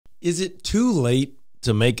Is it too late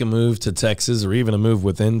to make a move to Texas or even a move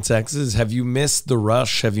within Texas? Have you missed the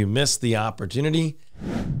rush? Have you missed the opportunity?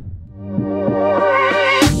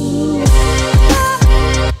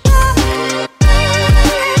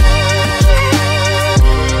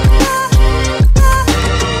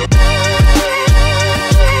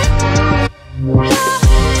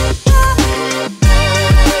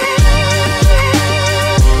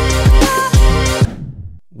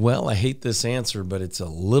 Well, I hate this answer, but it's a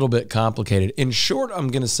little bit complicated. In short, I'm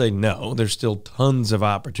going to say no. There's still tons of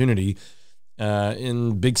opportunity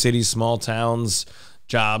in big cities, small towns,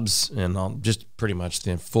 jobs, and just pretty much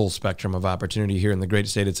the full spectrum of opportunity here in the great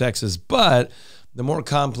state of Texas. But the more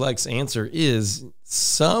complex answer is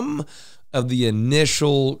some of the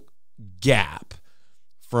initial gap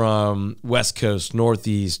from West Coast,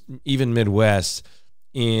 Northeast, even Midwest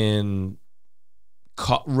in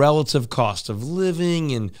relative cost of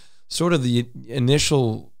living and sort of the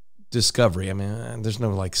initial discovery. I mean, there's no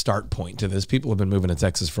like start point to this. People have been moving to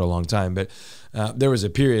Texas for a long time, but there was a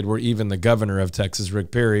period where even the governor of Texas,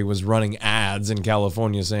 Rick Perry, was running ads in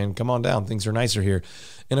California saying, come on down, things are nicer here.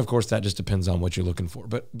 And of course, that just depends on what you're looking for.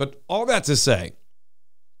 But all that to say,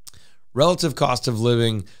 relative cost of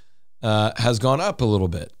living has gone up a little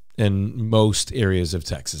bit in most areas of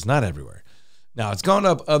Texas, not everywhere. Now, it's gone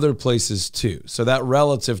up other places too. So that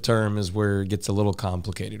relative term is where it gets a little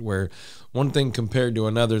complicated, where one thing compared to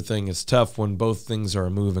another thing is tough when both things are a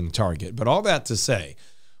moving target. But all that to say,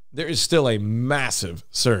 there is still a massive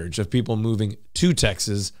surge of people moving to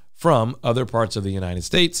Texas from other parts of the United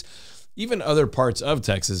States, even other parts of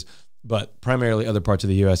Texas, but primarily other parts of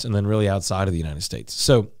the U.S. and then really outside of the United States.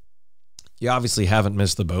 So you obviously haven't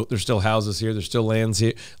missed the boat. There's still houses here. There's still land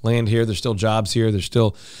here. There's still jobs here. There's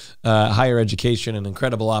still higher education and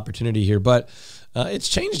incredible opportunity here. But it's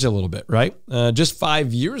changed a little bit, right? Just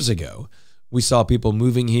 5 years ago, we saw people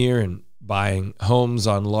moving here and buying homes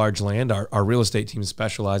on large land. Our real estate team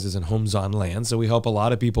specializes in homes on land. So we help a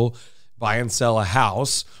lot of people buy and sell a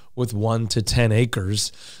house with 1 to 10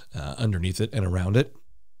 acres underneath it and around it.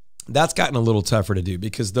 That's gotten a little tougher to do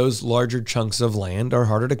because those larger chunks of land are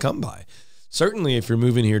harder to come by. Certainly, if you're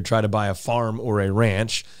moving here, try to buy a farm or a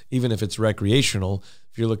ranch, even if it's recreational.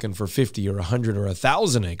 If you're looking for 50 or 100 or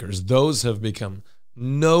 1,000 acres, those have become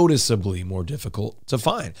noticeably more difficult to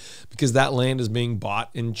find because that land is being bought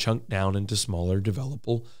and chunked down into smaller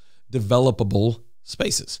developable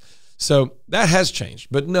spaces. So that has changed.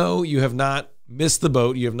 But no, you have not missed the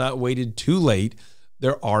boat. You have not waited too late.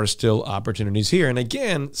 There are still opportunities here. And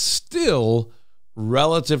again, still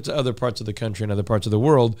relative to other parts of the country and other parts of the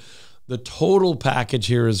world, the total package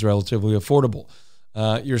here is relatively affordable.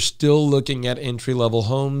 You're still looking at entry-level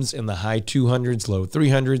homes in the high 200s, low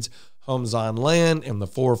 300s, homes on land in the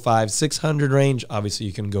 400, 500, 600 range. Obviously,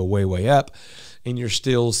 you can go way, way up. And you're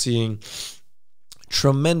still seeing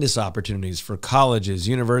tremendous opportunities for colleges,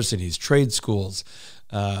 universities, trade schools.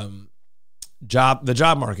 The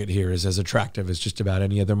job market here is as attractive as just about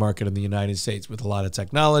any other market in the United States with a lot of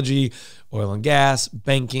technology, oil and gas,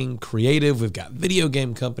 banking, creative. We've got video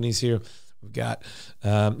game companies here. We've got,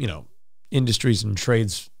 industries and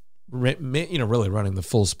trades, really running the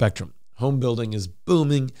full spectrum. Home building is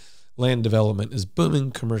booming. Land development is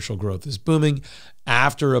booming. Commercial growth is booming.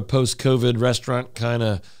 After a post-COVID restaurant kind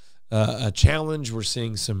of a challenge, we're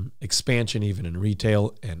seeing some expansion even in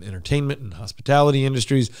retail and entertainment and hospitality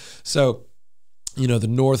industries. So, the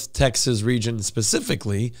North Texas region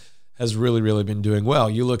specifically has really, really been doing well.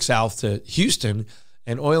 You look south to Houston,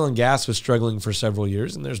 and oil and gas was struggling for several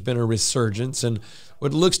years, and there's been a resurgence and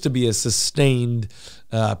what looks to be a sustained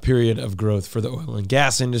period of growth for the oil and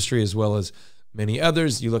gas industry, as well as many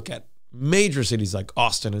others. You look at major cities like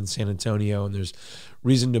Austin and San Antonio, and there's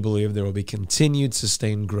reason to believe there will be continued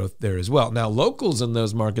sustained growth there as well. Now, locals in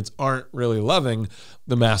those markets aren't really loving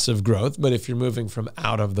the massive growth, but if you're moving from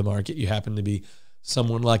out of the market, you happen to be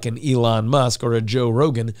someone like an Elon Musk or a Joe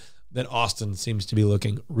Rogan, then Austin seems to be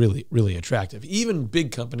looking really, really attractive. Even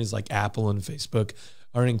big companies like Apple and Facebook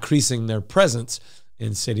are increasing their presence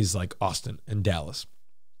in cities like Austin and Dallas,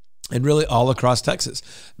 and really all across Texas.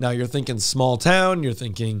 Now, you're thinking small town, you're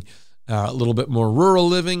thinking a little bit more rural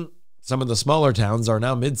living. Some of the smaller towns are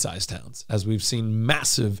now mid-sized towns, as we've seen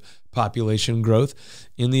massive population growth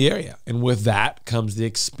in the area. And with that comes the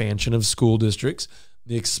expansion of school districts,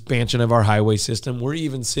 the expansion of our highway system. We're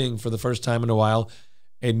even seeing for the first time in a while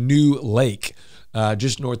a new lake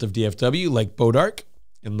just north of DFW, Lake Bodark,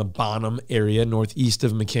 in the Bonham area northeast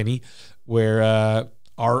of McKinney, where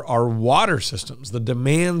our water systems, the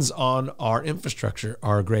demands on our infrastructure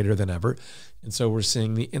are greater than ever. And so we're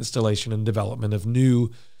seeing the installation and development of new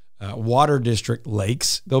water district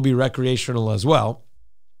lakes. They'll be recreational as well.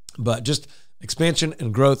 But just expansion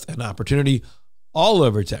and growth and opportunity all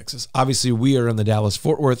over Texas. Obviously, we are in the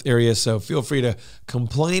Dallas-Fort Worth area, so feel free to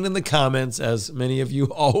complain in the comments, as many of you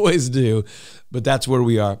always do. But that's where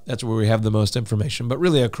we are. That's where we have the most information. But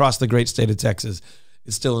really, across the great state of Texas,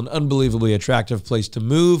 it's still an unbelievably attractive place to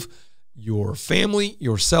move your family,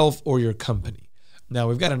 yourself, or your company. Now,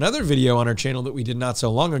 we've got another video on our channel that we did not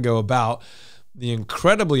so long ago about the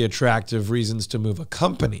incredibly attractive reasons to move a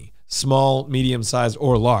company, small, medium-sized,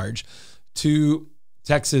 or large, to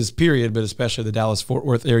Texas, period, but especially the Dallas-Fort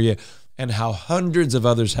Worth area, and how hundreds of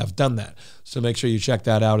others have done that. So make sure you check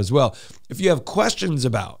that out as well. If you have questions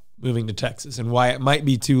about moving to Texas and why it might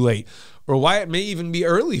be too late, or why it may even be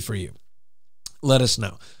early for you, let us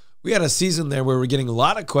know. We had a season there where we're getting a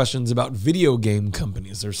lot of questions about video game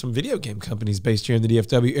companies. There's some video game companies based here in the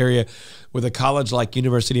DFW area, with a college like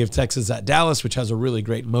University of Texas at Dallas, which has a really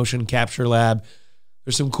great motion capture lab.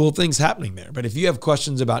 There's some cool things happening there. But if you have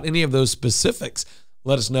questions about any of those specifics,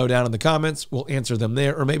 let us know down in the comments. We'll answer them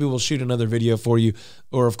there, or maybe we'll shoot another video for you.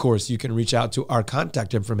 Or, of course, you can reach out to our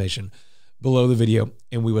contact information below the video,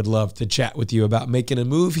 and we would love to chat with you about making a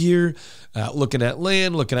move here, looking at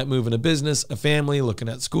land, looking at moving a business, a family, looking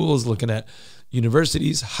at schools, looking at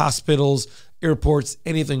universities, hospitals, airports,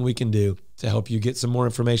 anything we can do to help you get some more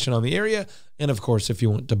information on the area. And, of course, if you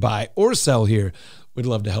want to buy or sell here, we'd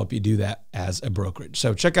love to help you do that as a brokerage.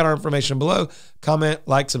 So check out our information below. Comment,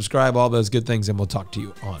 like, subscribe, all those good things, and we'll talk to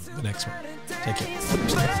you on the next one. Take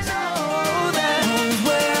care.